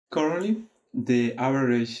Currently, the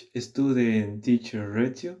average student-teacher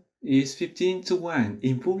ratio is 15:1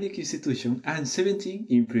 in public institutions and 17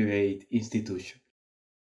 in private institutions.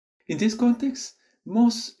 In this context,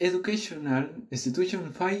 most educational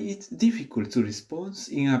institutions find it difficult to respond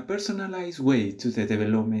in a personalized way to the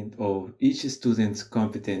development of each student's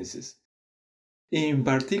competences. In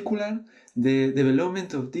particular, the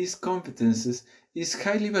development of these competences is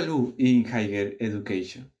highly valued in higher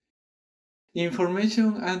education.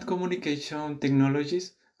 Information and communication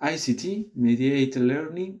technologies, ICT-mediated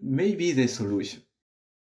learning may be the solution.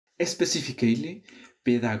 Specifically,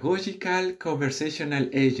 Pedagogical Conversational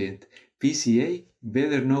Agent, PCA,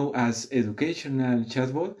 better known as educational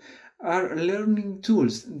chatbot, are learning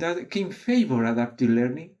tools that can favor adaptive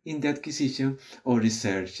learning in the acquisition of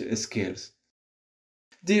research skills.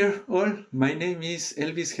 Dear all, my name is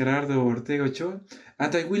Elvis Gerardo Ortega-Ochoa,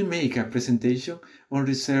 and I will make a presentation on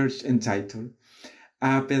research entitled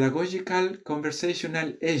A Pedagogical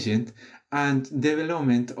Conversational Agent and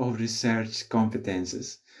Development of Research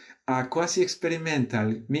Competences, a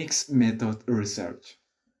Quasi-Experimental Mixed Method Research.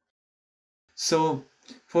 So,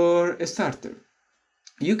 for a starter,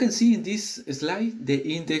 you can see in this slide the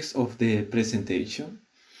index of the presentation.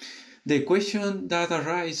 The questions that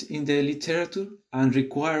arise in the literature and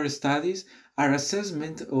require studies are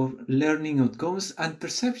assessment of learning outcomes and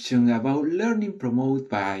perception about learning promoted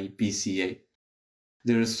by PCA.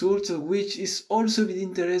 The result of which is also of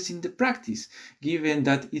interest in the practice, given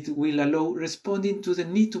that it will allow responding to the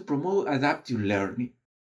need to promote adaptive learning.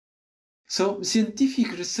 So,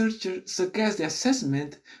 scientific researchers suggest the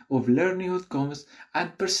assessment of learning outcomes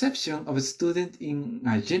and perception of a student in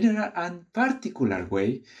a general and particular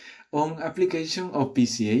way on application of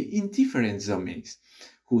PCA in different domains,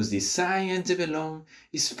 whose design and development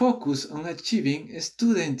is focused on achieving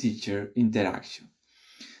student-teacher interaction.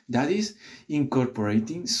 That is,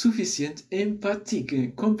 incorporating sufficient empathic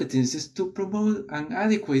competences to promote an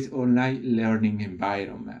adequate online learning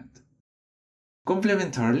environment.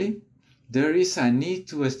 Complementarily, there is a need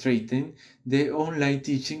to strengthen the online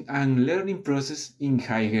teaching and learning process in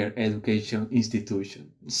higher education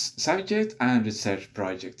institutions, subject and research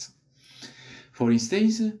projects. For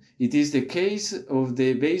instance, it is the case of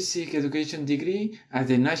the basic education degree at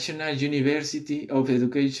the National University of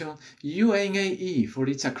Education, UNAE for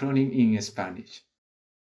its acronym in Spanish.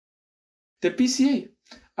 The PCA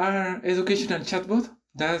are educational chatbots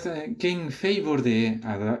that can favor the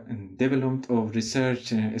development of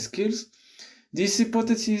research skills. This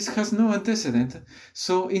hypothesis has no antecedent,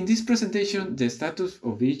 so in this presentation the status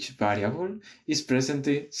of each variable is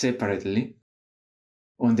presented separately.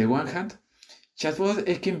 On the one hand,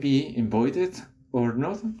 chatbots can be embodied or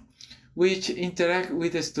not, which interact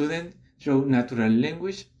with the student through natural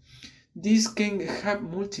language. This can have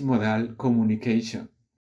multimodal communication.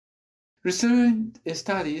 Recent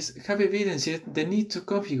studies have evidenced the need to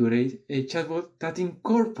configure a chatbot that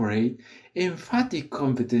incorporates empathic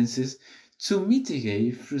competences to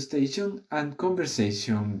mitigate frustration and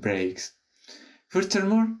conversation breaks.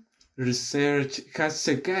 Furthermore, research has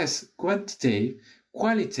suggested quantitative,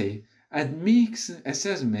 qualitative, and mixed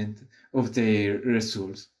assessment of their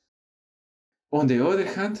results. On the other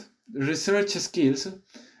hand, research skills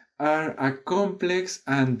are a complex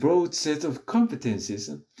and broad set of competencies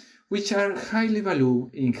which are highly valued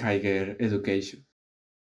in higher education.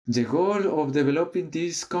 The goal of developing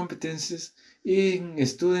these competencies in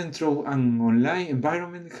students through an online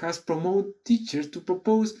environment has promoted teachers to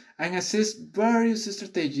propose and assess various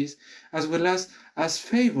strategies as well as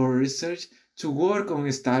favor research to work on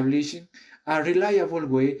establishing a reliable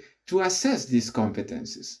way to assess these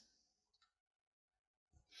competencies.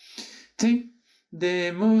 Then,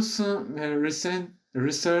 the most recent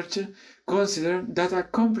research considers that a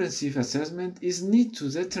comprehensive assessment is needed to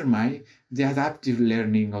determine the adaptive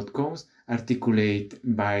learning outcomes articulated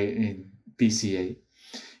by PCA,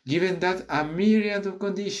 given that a myriad of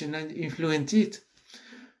conditions influence it.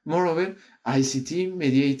 Moreover,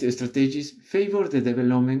 ICT-mediated strategies favor the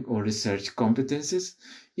development of research competences.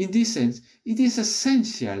 In this sense, it is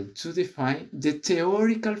essential to define the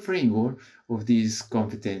theoretical framework of these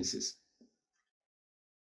competences.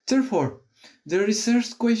 Therefore, the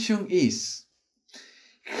research question is,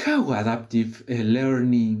 how adaptive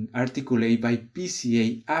learning articulated by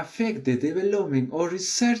PCA affect the development of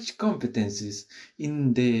research competencies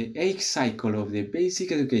in the 8th cycle of the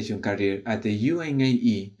basic education career at the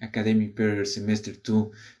UNAE academic period semester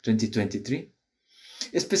 2 2023?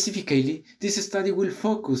 Specifically, this study will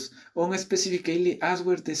focus on specifically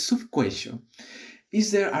answer the sub-question: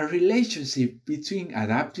 is there a relationship between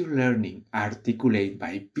adaptive learning articulated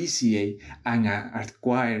by PCA and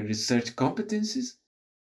acquired research competencies?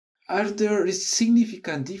 Are there a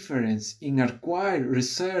significant difference in acquired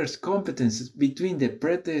research competences between the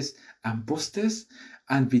pre-test and post-test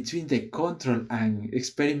and between the control and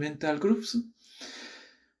experimental groups?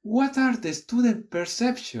 What are the student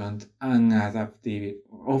perceptions and adaptive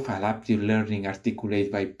learning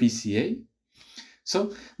articulated by PCA?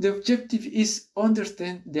 So the objective is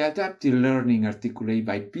understand the adaptive learning articulated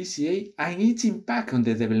by PCA and its impact on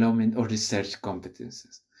the development of research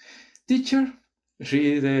competences. Teacher,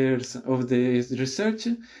 readers of the research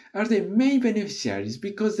are the main beneficiaries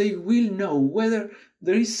because they will know whether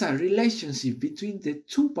there is a relationship between the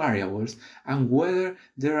two variables and whether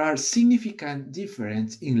there are significant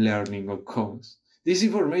differences in learning outcomes. This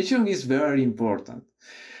information is very important,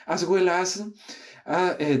 as well as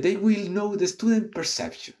they will know the student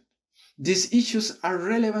perception. These issues are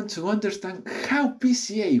relevant to understand how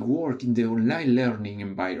PCA work in the online learning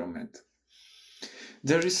environment.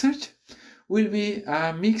 The research will be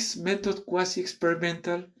a mixed method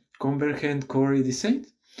quasi-experimental convergent core design,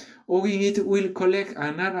 or it will collect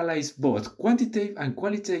and analyze both quantitative and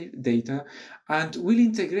qualitative data and will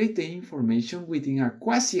integrate the information within a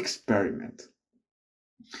quasi-experiment.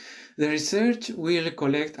 The research will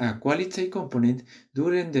collect a qualitative component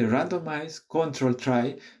during the randomized control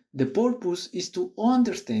trial. The purpose is to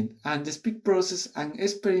understand and speak process and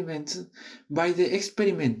experiments by the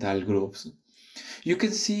experimental groups. You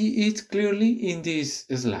can see it clearly in this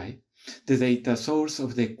slide. The data source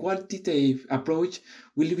of the quantitative approach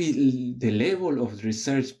will be the level of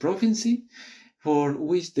research proficiency for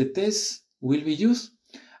which the test will be used,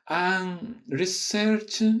 and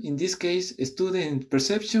research, in this case, student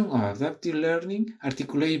perception of adaptive learning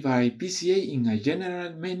articulated by PCA in a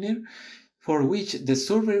general manner for which the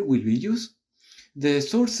survey will be used. The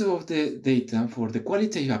source of the data for the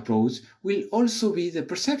qualitative approach will also be the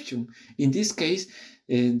perception. In this case,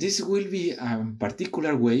 this will be a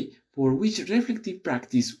particular way for which reflective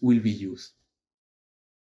practice will be used.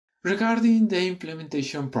 Regarding the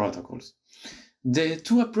implementation protocols, the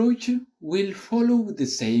two approaches will follow the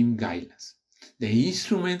same guidelines. The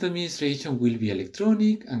instrument administration will be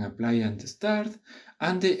electronic and apply at the start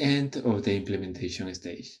and the end of the implementation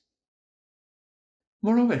stage.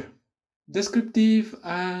 Moreover, descriptive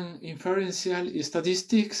and inferential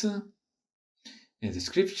statistics, a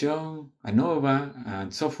description, ANOVA,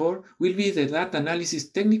 and so forth will be the data analysis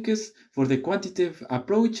techniques for the quantitative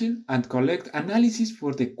approach and collect analysis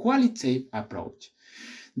for the qualitative approach.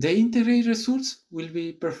 The integrated results will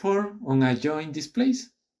be performed on a joint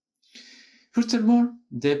displays. Furthermore,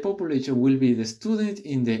 the population will be the student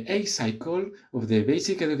in the 8th cycle of the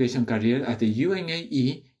basic education career at the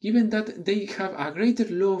UNAE, given that they have a greater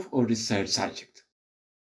love of research subject.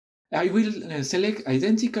 I will select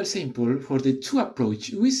identical sample for the two approaches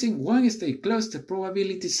using one-stage cluster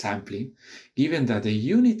probability sampling, given that the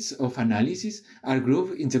units of analysis are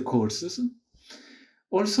grouped into courses.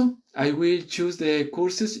 Also, I will choose the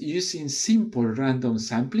courses using simple random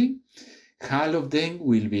sampling. Half of them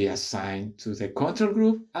will be assigned to the control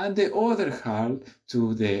group and the other half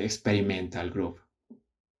to the experimental group.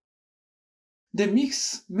 The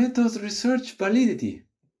mixed method research validity,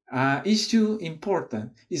 issue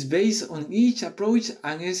important, is based on each approach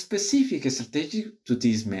and a specific strategy to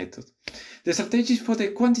this method. The strategies for the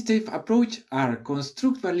quantitative approach are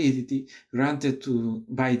construct validity granted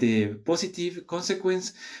by the positive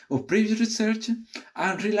consequence of previous research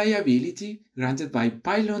and reliability granted by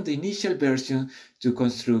pilot the initial version to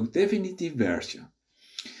construct definitive version.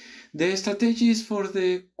 The strategies for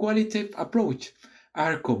the qualitative approach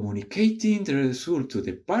are communicating the result to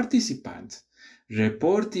the participants,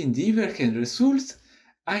 reporting divergent results,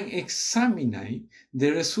 and examining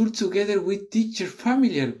the results together with teachers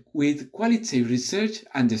familiar with qualitative research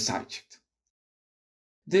and the subject.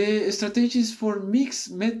 The strategies for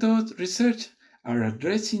mixed method research are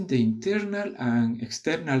addressing the internal and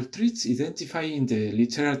external threats identified in the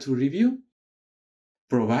literature review,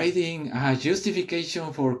 providing a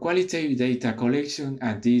justification for qualitative data collection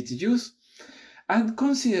and its use, and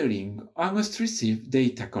considering unobtrusive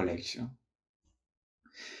data collection.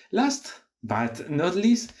 Last but not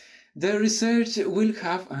least, the research will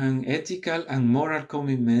have an ethical and moral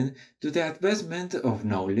commitment to the advancement of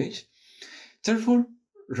knowledge. Therefore,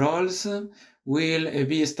 roles will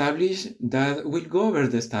be established that will govern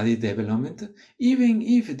the study development, even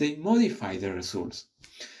if they modify the results.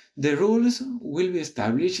 The rules will be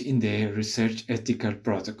established in the research ethical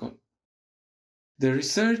protocol. The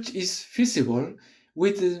research is feasible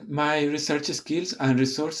with my research skills and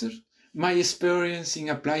resources. My experience in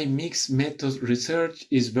applying mixed method research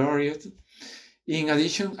is varied. In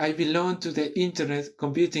addition, I belong to the Internet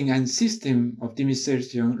Computing and System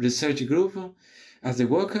Optimization Research Group, as the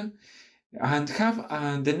worker and have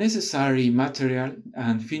the necessary material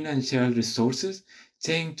and financial resources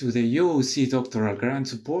thanks to the UC doctoral grant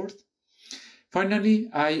support. Finally,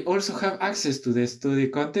 I also have access to the study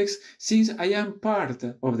context since I am part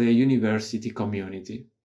of the university community.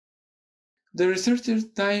 The researcher's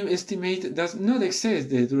time estimate does not exceed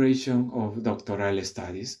the duration of doctoral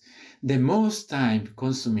studies. The most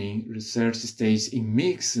time-consuming research stage in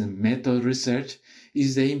mixed method research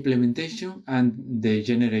is the implementation and the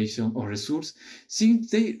generation of results,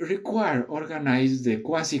 since they require organizing the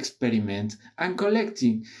quasi-experiment and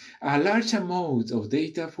collecting a large amount of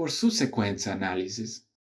data for subsequent analysis.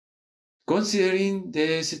 Considering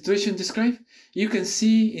the situation described, you can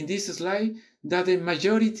see in this slide that the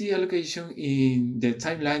majority allocation in the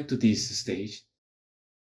timeline to this stage.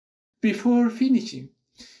 Before finishing,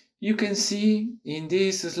 you can see in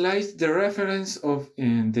this slide the reference of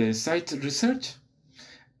the site research.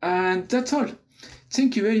 And that's all.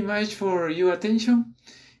 Thank you very much for your attention.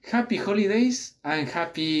 Happy holidays and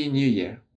Happy New Year.